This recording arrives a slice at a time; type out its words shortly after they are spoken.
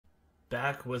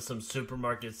back with some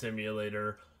Supermarket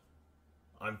Simulator.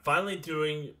 I'm finally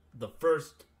doing the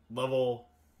first level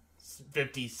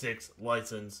 56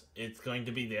 license. It's going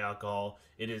to be the alcohol.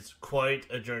 It is quite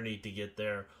a journey to get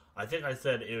there. I think I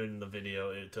said in the video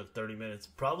it took 30 minutes.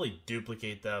 Probably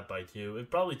duplicate that by 2.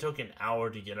 It probably took an hour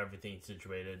to get everything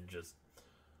situated.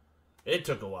 It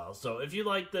took a while. So if you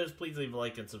like this, please leave a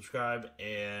like and subscribe.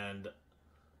 And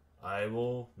I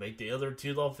will make the other 2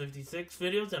 level 56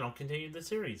 videos and I'll continue the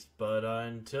series. But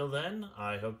until then,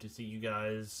 I hope to see you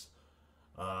guys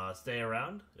stay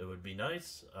around. It would be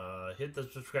nice. Hit the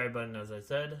subscribe button, as I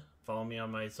said. Follow me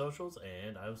on my socials,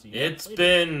 and I will see you guys later. It's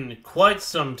been quite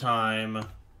some time.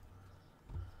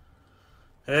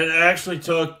 It actually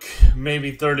took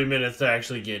maybe 30 minutes to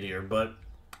actually get here, but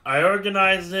I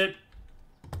organized it.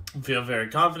 I feel very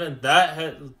confident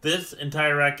that this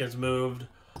entire rack has moved.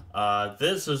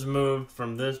 This has moved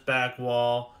from this back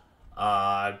wall.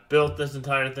 I built this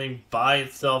entire thing by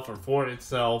itself or for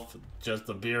itself, just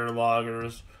the beer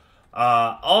loggers.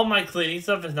 All my cleaning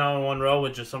stuff is now in one row,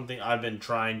 which is something I've been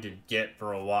trying to get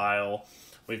for a while.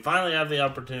 We finally have the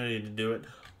opportunity to do it.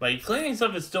 My cleaning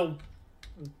stuff is still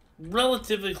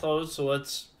relatively close, so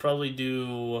let's probably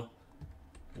do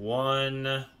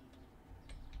 1,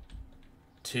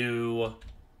 2,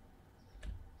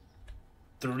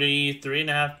 3,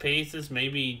 3.5 paces,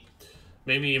 maybe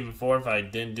even 4 if I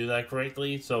didn't do that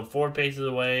correctly. So 4 paces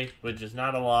away, which is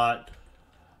not a lot.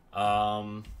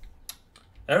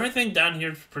 Everything down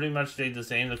here pretty much stayed the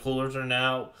same. The coolers are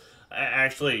now,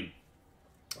 actually,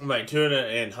 my tuna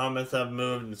and hummus have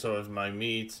moved, and so has my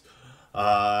meats.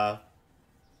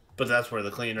 But that's where the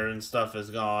cleaner and stuff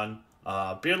is gone.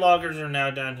 Beer loggers are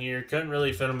now down here. Couldn't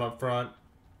really fit them up front.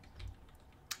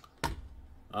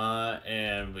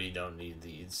 And we don't need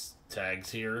these tags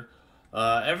here.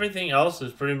 Everything else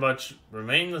has pretty much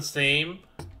remained the same.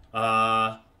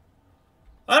 I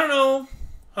don't know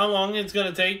how long it's going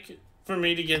to take for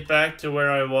me to get back to where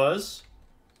I was.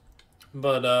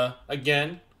 But,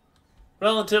 again,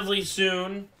 relatively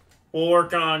soon, we'll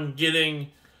work on getting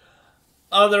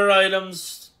other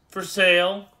items for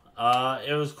sale.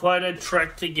 It was quite a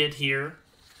trek to get here.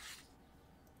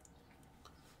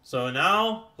 So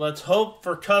now, let's hope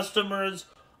for customers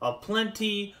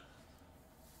aplenty.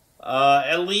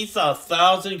 At least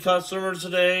 1,000 customers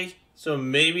today. So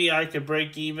maybe I could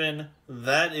break even.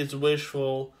 That is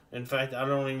wishful. In fact, I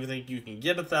don't even think you can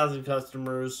get 1,000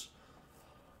 customers.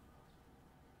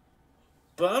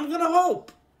 But I'm gonna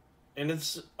hope. And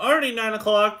it's already 9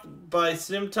 o'clock by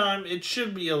sim time. It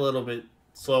should be a little bit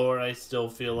slower, I still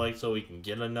feel like, so we can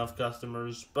get enough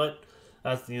customers. But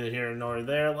that's neither here nor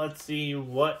there. Let's see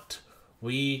what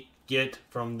we get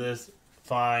from this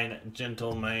fine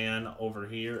gentleman over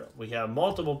here. We have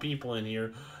multiple people in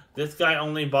here. This guy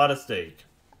only bought a steak.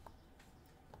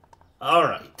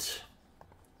 Alright.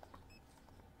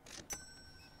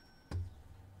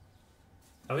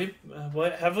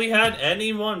 Have we had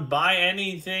anyone buy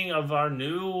anything of our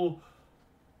new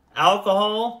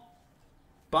alcohol?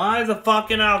 Buy the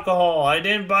fucking alcohol. I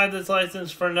didn't buy this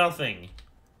license for nothing.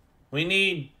 We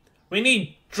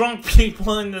need drunk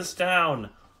people in this town.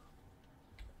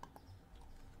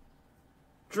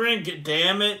 Drink it,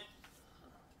 damn it.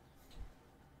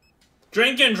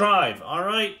 Drink and drive,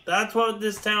 alright? That's what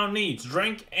this town needs.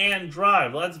 Drink and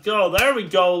drive. Let's go. There we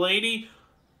go, lady.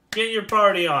 Get your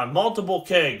party on. Multiple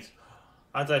kegs.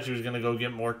 I thought she was going to go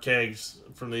get more kegs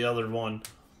from the other one.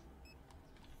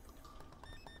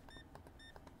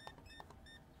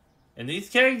 And these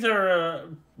kegs are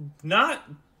not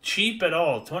cheap at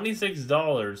all.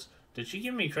 $26. Did she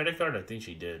give me a credit card? I think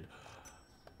she did.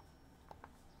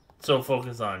 So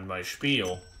focus on my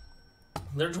spiel.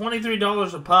 They're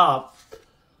 $23 a pop.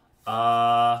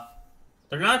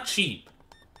 They're not cheap.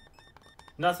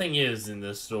 Nothing is in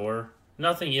this store.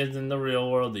 Nothing is in the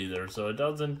real world either, so it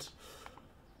doesn't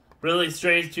really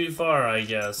stray too far, I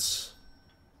guess.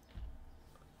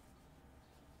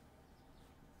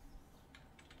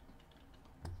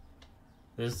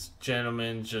 This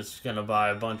gentleman's just gonna buy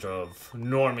a bunch of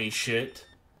normie shit.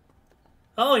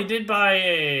 Oh, he did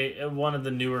buy one of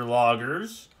the newer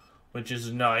loggers, which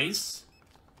is nice.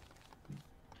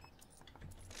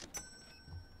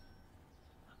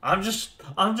 I'm just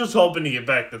hoping to get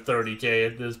back to 30K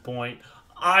at this point.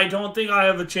 I don't think I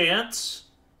have a chance.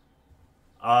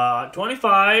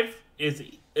 25 is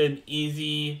an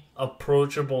easy,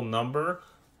 approachable number,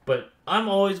 but I'm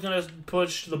always gonna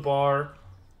push the bar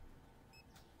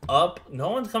up.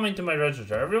 No one's coming to my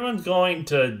register. Everyone's going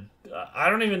to... I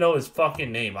don't even know his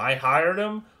fucking name. I hired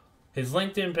him. His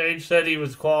LinkedIn page said he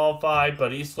was qualified,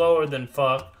 but he's slower than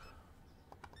fuck.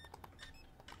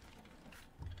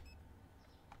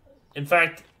 In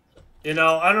fact, you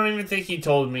know, I don't even think he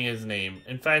told me his name.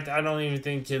 In fact, I don't even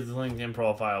think his LinkedIn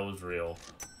profile was real.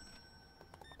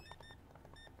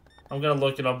 I'm gonna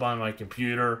look it up on my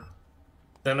computer.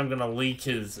 Then I'm gonna leak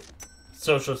his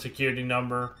social security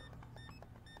number.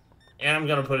 And I'm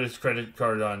gonna put his credit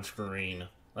card on screen.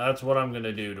 That's what I'm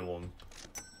gonna do to him.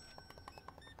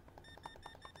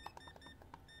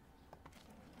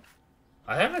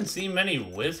 I haven't seen many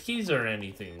whiskeys or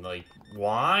anything. Like,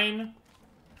 wine?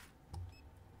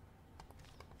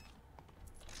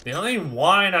 The only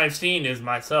wine I've seen is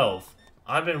myself.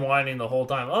 I've been whining the whole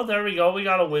time. Oh, there we go. We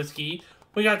got a whiskey.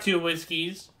 We got 2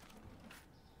 whiskeys.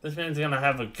 This man's gonna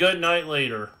have a good night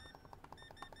later.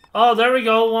 Oh, there we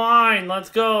go. Wine. Let's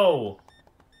go.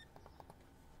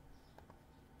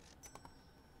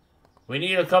 We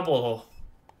need a couple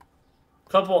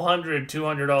hundred,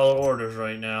 $200 orders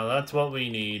right now. That's what we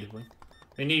need.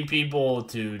 We need people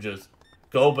to just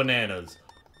go bananas.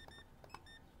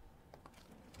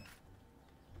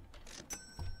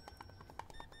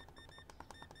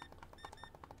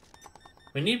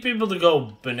 We need people to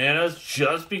go bananas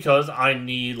just because I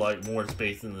need, like, more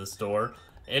space in the store.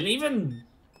 And even,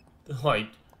 like,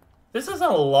 this is a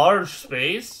large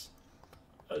space,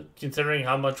 considering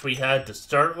how much we had to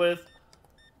start with.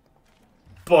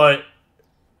 But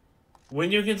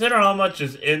when you consider how much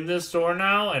is in this store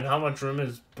now and how much room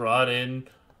is brought in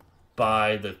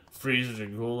by the freezers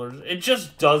and coolers, it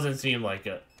just doesn't seem like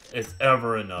it's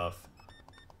ever enough.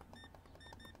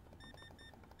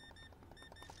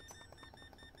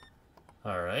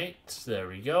 Alright, there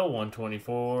we go.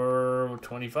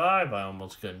 124.25. I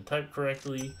almost couldn't type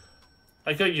correctly.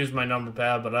 I could use my number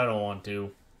pad, but I don't want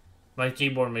to. My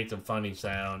keyboard makes a funny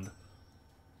sound.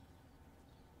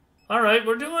 Alright,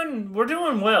 we're doing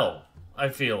well, I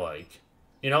feel like.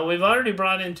 You know, we've already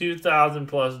brought in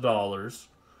 $2,000+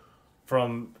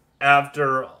 from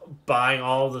after buying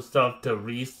all the stuff to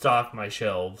restock my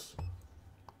shelves.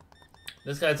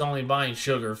 This guy's only buying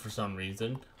sugar for some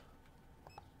reason.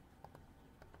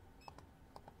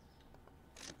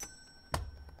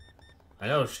 I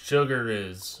know sugar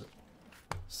is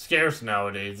scarce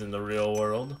nowadays in the real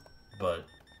world, but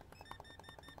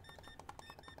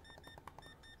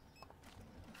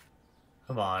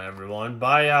come on, everyone,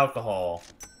 buy alcohol.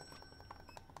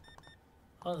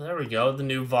 Oh, there we go, the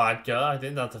new vodka. I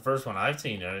think that's the first one I've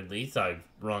seen, or at least I've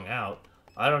rung out.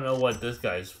 I don't know what this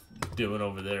guy's doing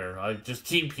over there. I just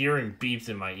keep hearing beeps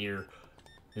in my ear.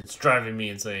 It's driving me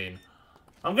insane.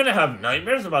 I'm gonna have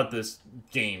nightmares about this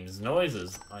game's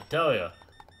noises, I tell ya.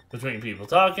 Between people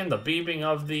talking, the beeping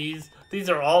of these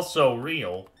are also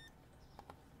real.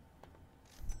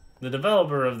 The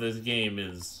developer of this game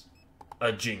is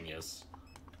a genius.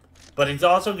 But he's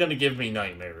also gonna give me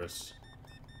nightmares.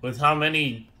 With how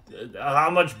much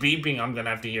beeping I'm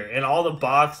gonna have to hear. And all the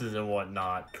boxes and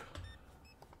whatnot.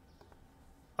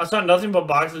 I saw nothing but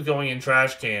boxes going in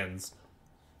trash cans.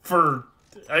 For,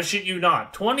 I shit you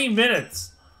not, 20 minutes!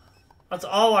 That's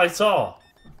all I saw.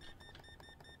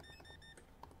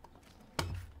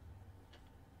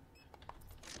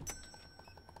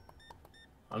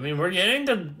 I mean, we're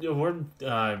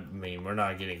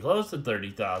not getting close to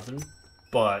 30,000,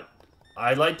 but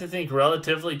I'd like to think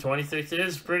relatively 26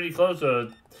 is pretty close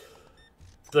to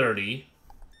 30.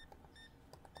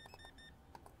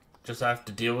 Just have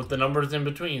to deal with the numbers in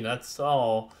between, that's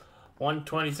all.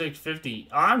 126.50.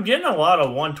 I'm getting a lot of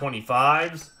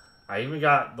 125s. I even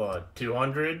got the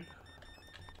 200.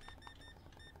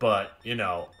 But, you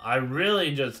know, I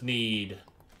really just need...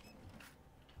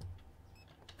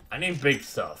 I need big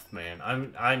stuff, man.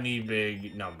 I need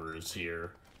big numbers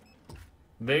here.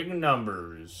 Big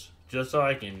numbers. Just so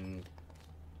I can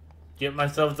get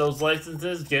myself those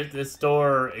licenses, get this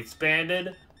store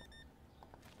expanded.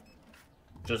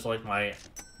 Just like my...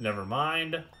 Never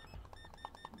mind.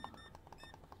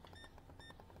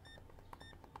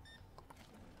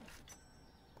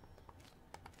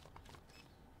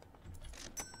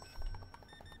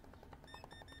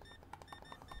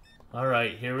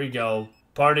 Alright, here we go.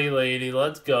 Party lady,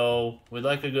 let's go. We'd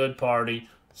like a good party.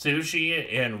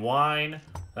 Sushi and wine.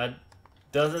 That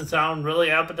doesn't sound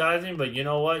really appetizing, but you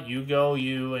know what? You go,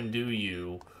 you, and do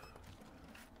you.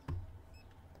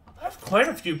 I have quite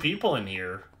a few people in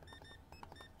here.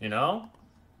 You know?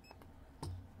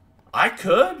 I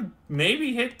could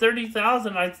maybe hit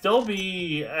 30,000. I'd still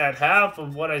be at half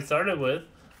of what I started with.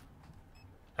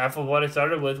 Half of what I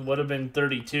started with would have been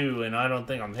 32, and I don't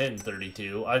think I'm hitting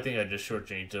 32. I think I just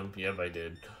shortchanged him. Yep, I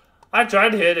did. I tried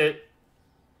to hit it,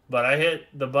 but I hit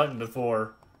the button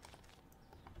before.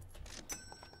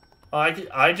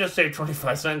 I just saved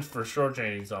 25 cents for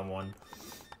shortchanging someone.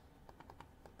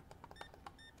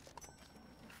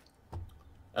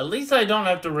 At least I don't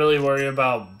have to really worry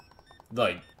about,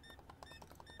 like,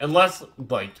 unless,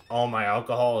 like, all my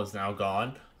alcohol is now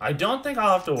gone. I don't think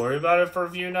I'll have to worry about it for a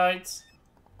few nights.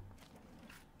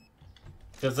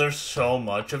 Because there's so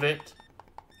much of it.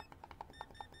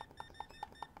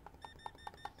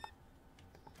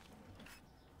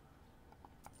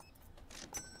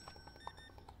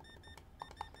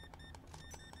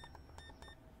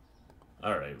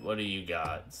 Alright, what do you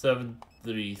got?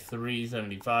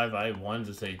 733.75. I wanted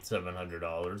to say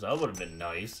 $700. That would have been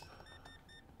nice.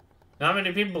 Not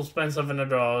many people spend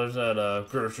 $700 at a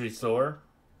grocery store.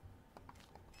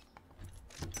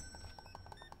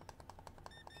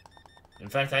 In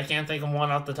fact, I can't think of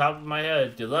one off the top of my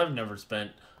head, because I've never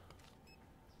spent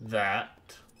that.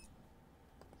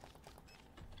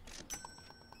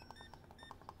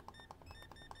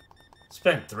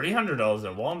 Spent $300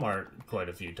 at Walmart quite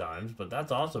a few times, but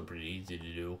that's also pretty easy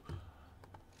to do.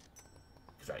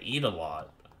 Because I eat a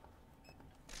lot.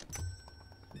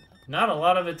 Not a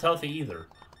lot of it's healthy either.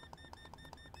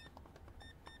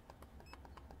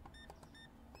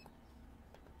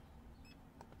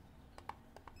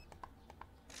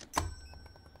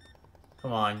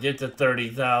 Come on, get to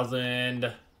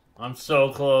 30,000. I'm so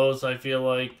close, I feel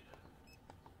like.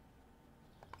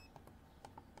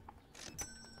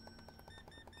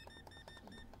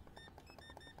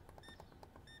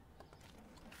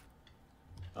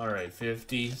 Alright,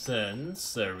 50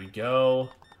 cents. There we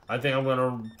go. I think I'm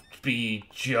gonna be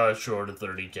just short of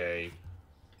 30k.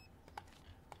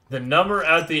 The number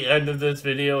at the end of this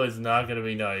video is not gonna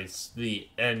be nice. The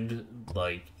end,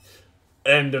 like,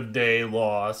 end of day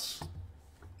loss.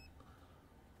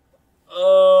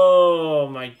 Oh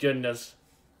my goodness.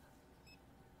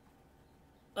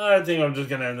 I think I'm just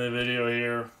gonna end the video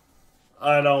here.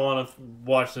 I don't want to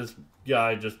watch this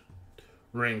guy just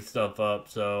ring stuff up,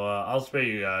 so I'll spare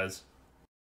you guys.